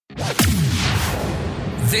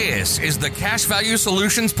This is the Cash Value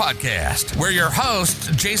Solutions Podcast, where your hosts,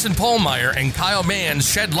 Jason Pohlmeyer and Kyle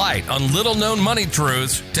Manns, shed light on little-known money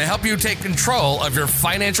truths to help you take control of your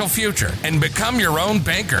financial future and become your own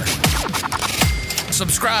banker.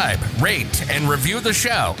 Subscribe, rate, and review the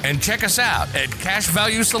show, and check us out at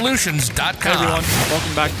cashvaluesolutions.com. Hey everyone,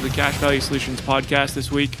 welcome back to the Cash Value Solutions Podcast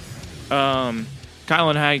this week. Kyle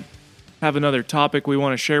and I have another topic we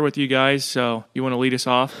want to share with you guys, so you want to lead us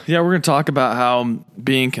off? Yeah, we're going to talk about how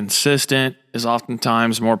being consistent is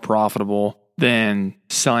oftentimes more profitable than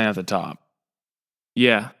selling at the top.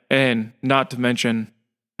 Yeah, and not to mention,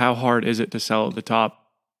 how hard is it to sell at the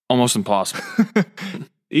top? Almost impossible.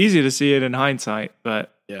 Easy to see it in hindsight,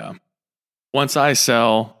 but... Yeah. Once I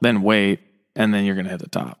sell, then wait, and then you're going to hit the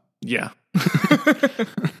top. Yeah.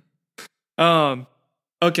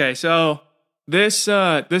 Okay, so... This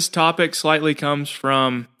topic slightly comes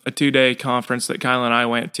from a 2-day conference that Kyle and I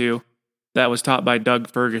went to that was taught by Doug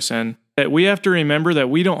Ferguson. That we have to remember that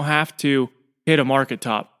we don't have to hit a market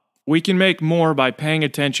top. We can make more by paying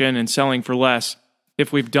attention and selling for less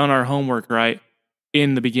if we've done our homework right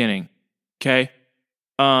in the beginning. Okay?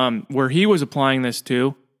 Where he was applying this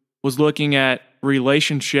to was looking at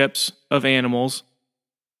relationships of animals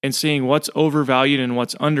and seeing what's overvalued and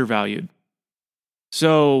what's undervalued.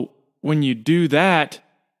 So when you do that,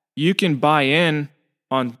 you can buy in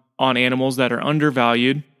on animals that are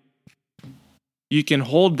undervalued. You can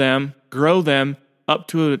hold them, grow them up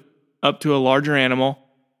to a larger animal,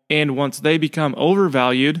 and once they become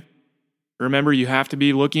overvalued, remember you have to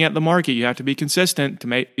be looking at the market. You have to be consistent to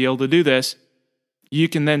be able to do this. You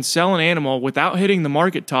can then sell an animal without hitting the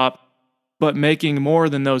market top, but making more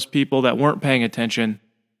than those people that weren't paying attention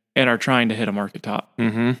and are trying to hit a market top.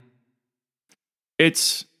 Mm-hmm.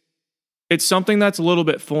 It's something that's a little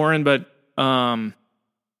bit foreign, but I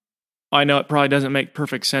know it probably doesn't make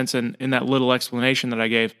perfect sense in that little explanation that I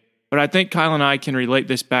gave. But I think Kyle and I can relate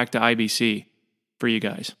this back to IBC for you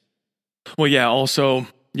guys. Well, yeah, also,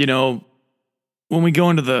 when we go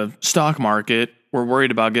into the stock market, we're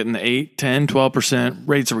worried about getting the 8, 10, 12%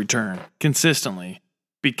 rates of return consistently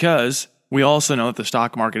because we also know that the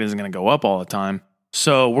stock market isn't going to go up all the time.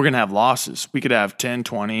 So we're going to have losses. We could have 10,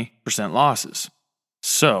 20% losses.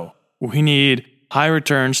 So we need high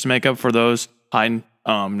returns to make up for those high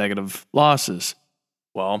negative losses.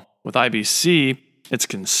 Well, with IBC, it's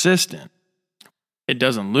consistent. It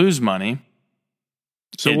doesn't lose money.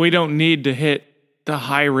 So we don't need to hit the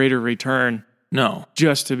high rate of return. No.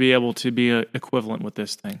 Just to be able to be equivalent with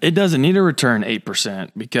this thing. It doesn't need to return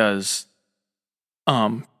 8% because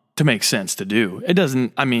to make sense to do. It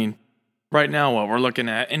doesn't, right now what we're looking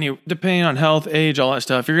at, depending on health, age, all that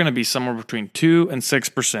stuff, you're going to be somewhere between 2 and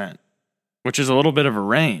 6%. Which is a little bit of a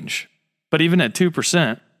range. But even at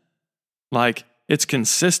 2%, it's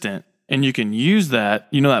consistent, and you can use that,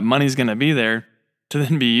 that money's going to be there to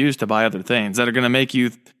then be used to buy other things that are going to make you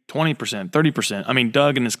 20%, 30%.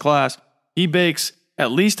 Doug in his class, he bakes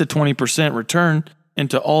at least a 20% return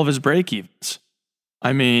into all of his break-evens.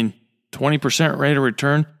 20% rate of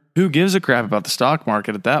return, who gives a crap about the stock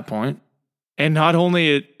market at that point? And not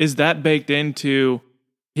only is that baked into,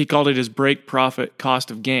 he called it his break profit cost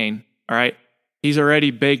of gain. All right, he's already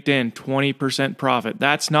baked in 20% profit.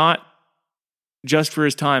 That's not just for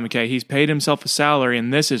his time, okay? He's paid himself a salary,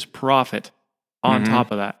 and this is profit on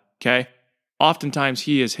top of that, okay? Oftentimes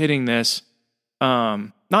he is hitting this,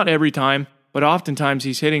 not every time, but oftentimes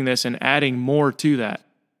he's hitting this and adding more to that,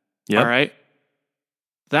 all right?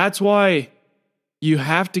 That's why you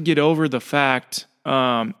have to get over the fact,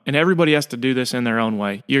 and everybody has to do this in their own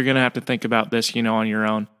way. You're going to have to think about this, on your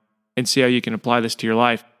own and see how you can apply this to your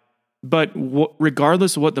life. But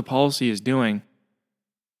regardless of what the policy is doing,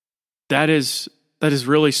 that is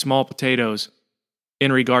really small potatoes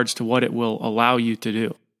in regards to what it will allow you to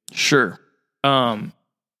do. Sure.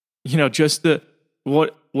 Just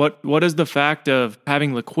what is the fact of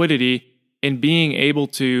having liquidity and being able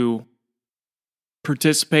to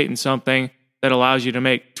participate in something that allows you to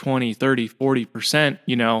make 20, 30,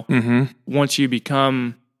 40%, once you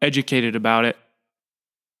become educated about it.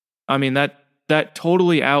 That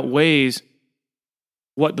totally outweighs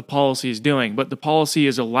what the policy is doing, but the policy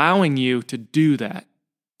is allowing you to do that.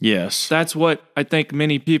 Yes. That's what I think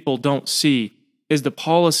many people don't see, is the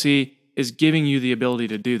policy is giving you the ability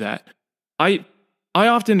to do that. I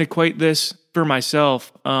often equate this for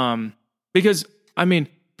myself because,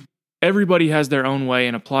 everybody has their own way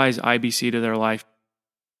and applies IBC to their life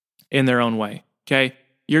in their own way, okay?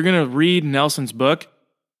 You're going to read Nelson's book,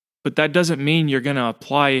 but that doesn't mean you're going to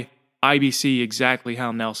apply IBC exactly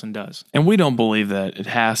how Nelson does. And we don't believe that it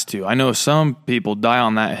has to. I know some people die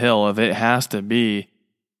on that hill of it has to be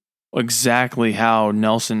exactly how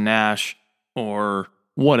Nelson Nash or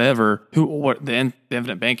whatever, the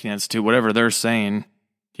Infinite Banking Institute, whatever they're saying,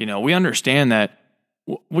 we understand that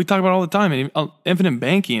we talk about all the time. And infinite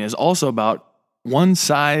banking is also about one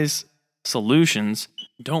size solutions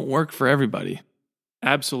don't work for everybody.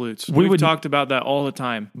 Absolutes. We've talked about that all the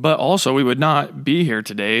time. But also, we would not be here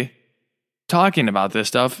today talking about this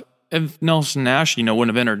stuff if Nelson Nash, wouldn't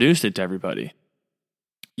have introduced it to everybody.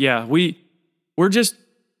 Yeah, we're just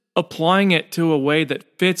applying it to a way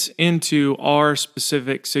that fits into our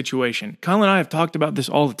specific situation. Kyle and I have talked about this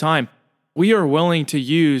all the time. We are willing to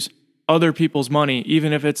use other people's money,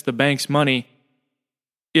 even if it's the bank's money,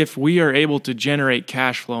 if we are able to generate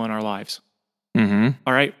cash flow in our lives. Mm-hmm.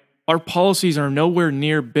 All right? Our policies are nowhere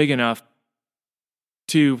near big enough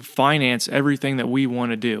to finance everything that we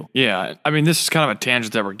want to do. Yeah, I mean, this is kind of a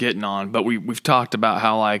tangent that we're getting on, but we've talked about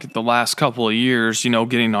how, like, the last couple of years,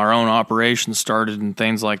 getting our own operations started and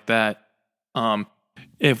things like that.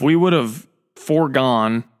 If we would have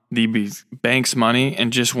foregone the bank's money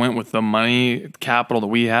and just went with the money capital that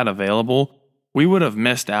we had available, we would have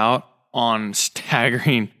missed out on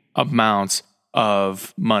staggering amounts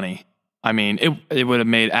of money. I mean, it would have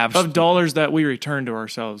made of dollars that we return to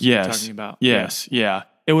ourselves. Yes, you're talking about. Yes, yeah.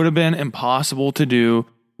 It would have been impossible to do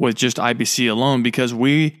with just IBC alone because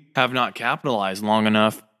we have not capitalized long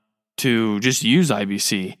enough to just use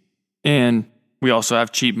IBC, and we also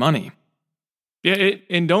have cheap money. Yeah,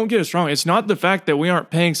 and don't get us wrong. It's not the fact that we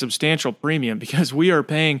aren't paying substantial premium, because we are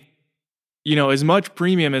paying, as much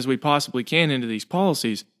premium as we possibly can into these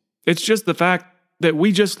policies. It's just the fact that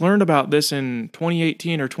we just learned about this in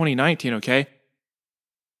 2018 or 2019, okay?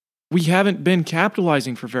 We haven't been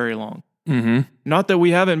capitalizing for very long. Mm-hmm. Not that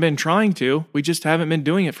we haven't been trying to, we just haven't been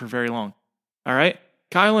doing it for very long. All right?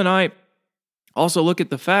 Kyle and I also look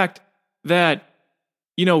at the fact that,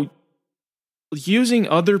 using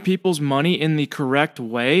other people's money in the correct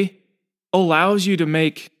way allows you to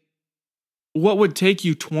make what would take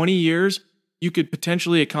you 20 years, you could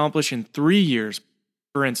potentially accomplish in 3 years,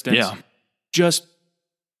 for instance. Yeah. Just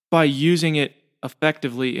by using it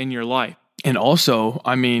effectively in your life. And also,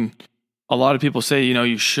 I mean, a lot of people say,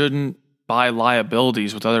 you shouldn't buy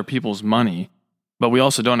liabilities with other people's money. But we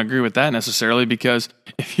also don't agree with that necessarily, because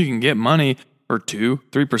if you can get money for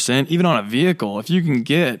 2-3%, even on a vehicle, if you can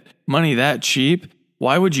get money that cheap,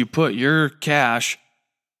 why would you put your cash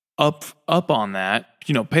up on that,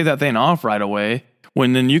 pay that thing off right away,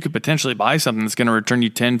 when then you could potentially buy something that's going to return you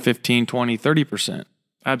 10, 15, 20, 30%?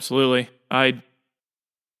 Absolutely. I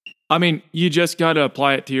mean, you just got to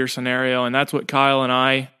apply it to your scenario, and that's what Kyle and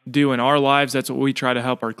I do in our lives. That's what we try to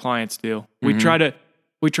help our clients do. Mm-hmm.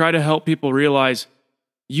 We try to help people realize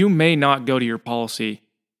you may not go to your policy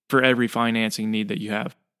for every financing need that you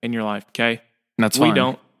have in your life, okay? That's fine. We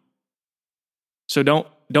don't. So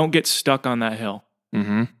don't get stuck on that hill.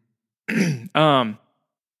 Mm-hmm.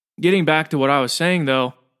 Getting back to what I was saying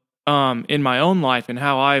though, in my own life and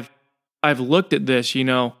how I've looked at this,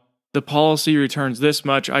 the policy returns this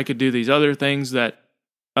much. I could do these other things that,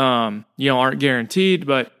 aren't guaranteed,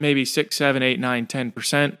 but maybe 6, 7, 8, 9,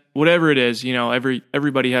 10%, whatever it is,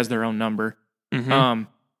 everybody has their own number. Mm-hmm.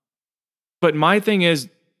 But my thing is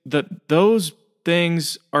that those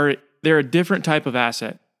things they're a different type of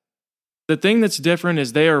asset. The thing that's different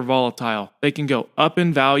is they are volatile. They can go up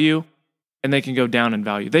in value and they can go down in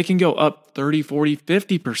value. They can go up 30, 40,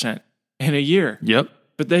 50% in a year. Yep.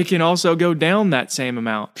 But they can also go down that same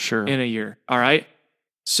amount in a year. All right.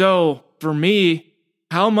 So for me,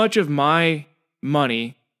 how much of my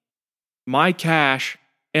money, my cash,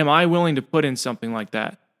 am I willing to put in something like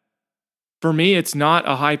that? For me, it's not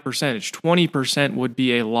a high percentage. 20% would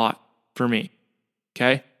be a lot for me.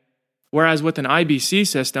 Okay. Whereas with an IBC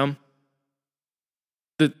system,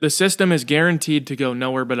 the system is guaranteed to go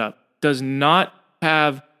nowhere but up. Does not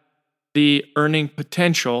have the earning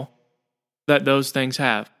potential that those things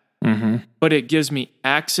have. Mm-hmm. But it gives me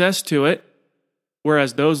access to it,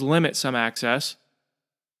 whereas those limit some access.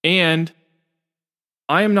 And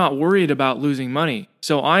I am not worried about losing money.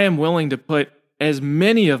 So I am willing to put as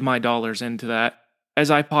many of my dollars into that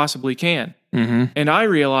as I possibly can. Mm-hmm. And I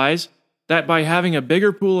realize that by having a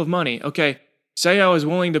bigger pool of money, okay, say I was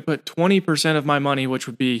willing to put 20% of my money, which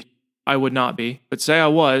would be, I would not be, but say I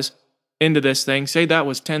was into this thing, say that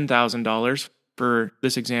was $10,000 for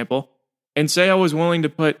this example, and say I was willing to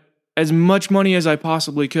put as much money as I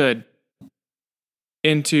possibly could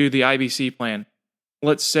into the IBC plan.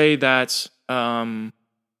 Let's say that's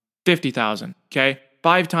 $50,000, okay?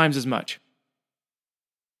 5 times as much.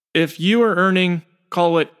 If you are earning,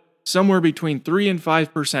 call it somewhere between 3 and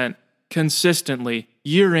 5% consistently,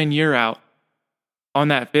 year in, year out, on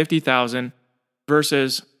that $50,000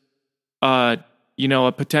 versus a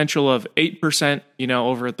potential of 8%,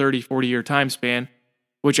 over a 30, 40-year time span,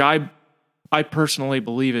 which I personally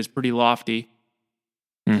believe is pretty lofty.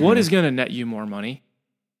 Mm-hmm. What is going to net you more money?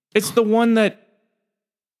 It's the one that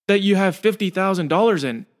you have $50,000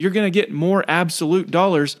 in. You're going to get more absolute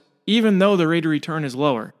dollars, even though the rate of return is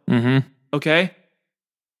lower. Mm-hmm. Okay?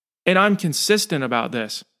 And I'm consistent about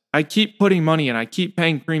this. I keep putting money in. I keep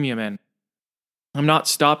paying premium in. I'm not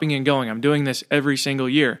stopping and going. I'm doing this every single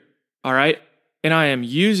year. All right? And I am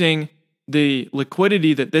using the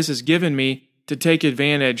liquidity that this has given me to take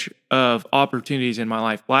advantage of opportunities in my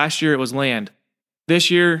life. Last year, it was land.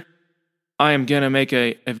 This year, I am going to make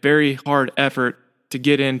a very hard effort to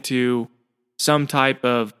get into some type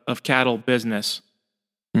of cattle business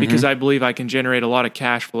because I believe I can generate a lot of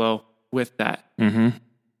cash flow with that. Mm-hmm.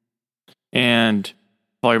 And if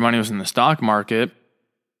all your money was in the stock market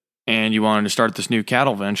and you wanted to start this new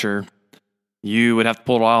cattle venture, you would have to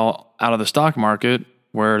pull it all out of the stock market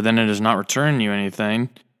where then it is not returning you anything.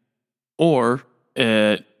 Or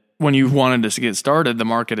when you wanted to get started, the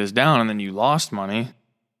market is down and then you lost money.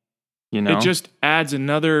 It just adds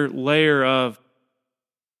another layer of,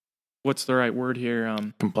 what's the right word here?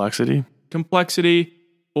 Complexity,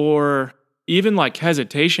 or even like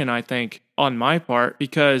hesitation, I think, on my part,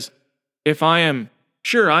 because if I am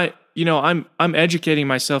I'm educating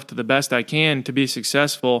myself to the best I can to be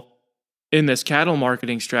successful in this cattle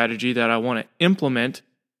marketing strategy that I want to implement.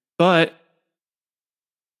 But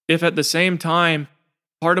if at the same time,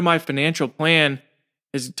 part of my financial plan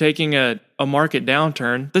is taking a market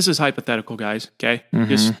downturn, this is hypothetical, guys, okay?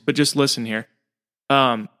 Just listen here.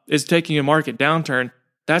 Is taking a market downturn,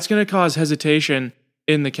 that's going to cause hesitation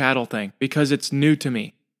in the cattle thing because it's new to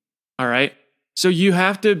me. All right? So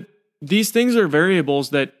these things are variables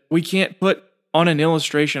that we can't put on an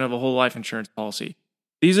illustration of a whole life insurance policy.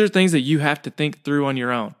 These are things that you have to think through on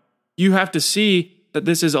your own. You have to see that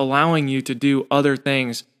this is allowing you to do other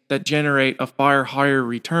things that generate a far higher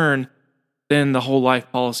return than the whole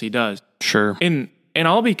life policy does. Sure. And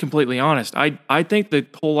I'll be completely honest. I think the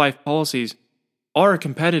whole life policies are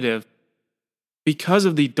competitive because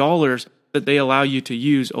of the dollars that they allow you to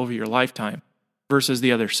use over your lifetime versus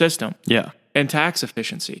the other system. Yeah. And tax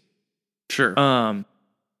efficiency. Sure.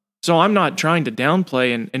 So I'm not trying to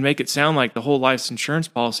downplay and make it sound like the whole life's insurance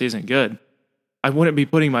policy isn't good. I wouldn't be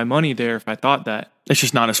putting my money there if I thought that. It's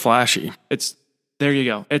just not as flashy. There you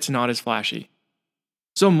go. It's not as flashy.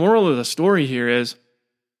 So moral of the story here is,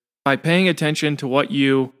 by paying attention to what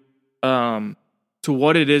it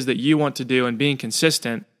is that you want to do and being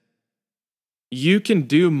consistent, you can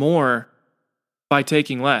do more by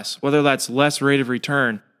taking less, whether that's less rate of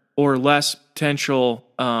return or less potential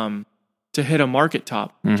to hit a market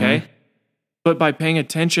top, okay? Mm-hmm. But by paying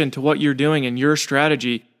attention to what you're doing and your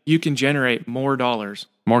strategy, you can generate more dollars.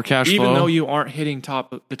 More cash flow. Even though you aren't hitting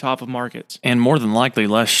the top of markets. And more than likely,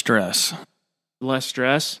 less stress. Less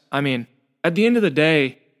stress? I mean, at the end of the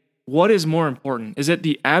day, what is more important? Is it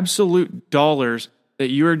the absolute dollars that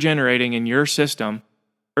you are generating in your system,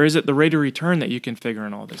 or is it the rate of return that you can figure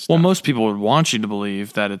in all this stuff? Well, most people would want you to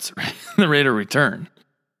believe that it's the rate of return.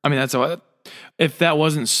 I mean, if that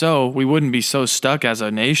wasn't so, we wouldn't be so stuck as a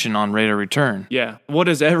nation on rate of return. Yeah. What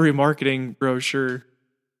does every marketing brochure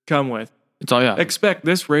come with? It's all, yeah. Expect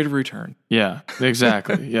this rate of return. Yeah,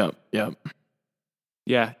 exactly. Yep.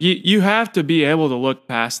 Yeah. You have to be able to look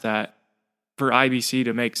past that for IBC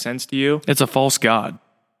to make sense to you. It's a false god.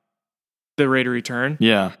 The rate of return?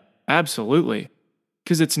 Yeah. Absolutely.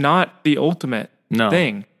 Because it's not the ultimate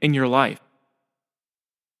thing in your life.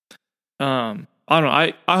 I don't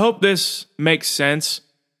know. I hope this makes sense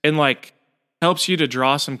and helps you to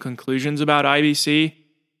draw some conclusions about IBC.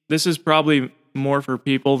 This is probably more for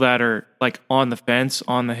people that are on the fence,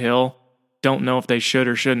 on the hill, don't know if they should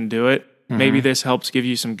or shouldn't do it. Mm-hmm. Maybe this helps give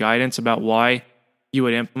you some guidance about why you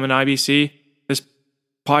would implement IBC. This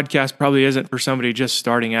podcast probably isn't for somebody just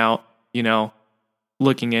starting out,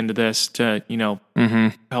 looking into this to,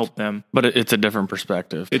 help them. But it's a different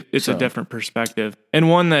perspective. It's a different perspective, and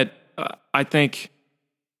one that I think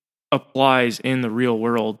applies in the real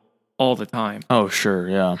world all the time. Oh, sure.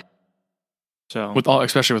 Yeah. So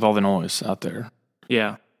especially with all the noise out there.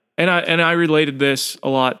 Yeah. And I related this a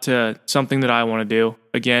lot to something that I want to do.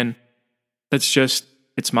 Again,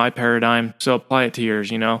 it's my paradigm. So apply it to yours,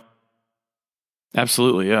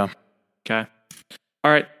 Absolutely. Yeah. Okay.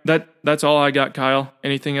 All right. That's all I got, Kyle.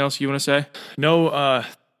 Anything else you want to say? No,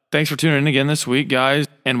 thanks for tuning in again this week, guys.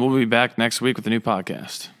 And we'll be back next week with a new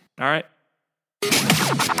podcast. All right.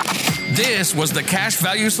 This was the Cash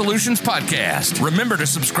Value Solutions Podcast. Remember to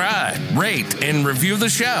subscribe, rate, and review the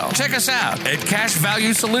show. Check us out at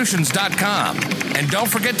cashvaluesolutions.com. And don't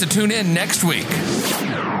forget to tune in next week.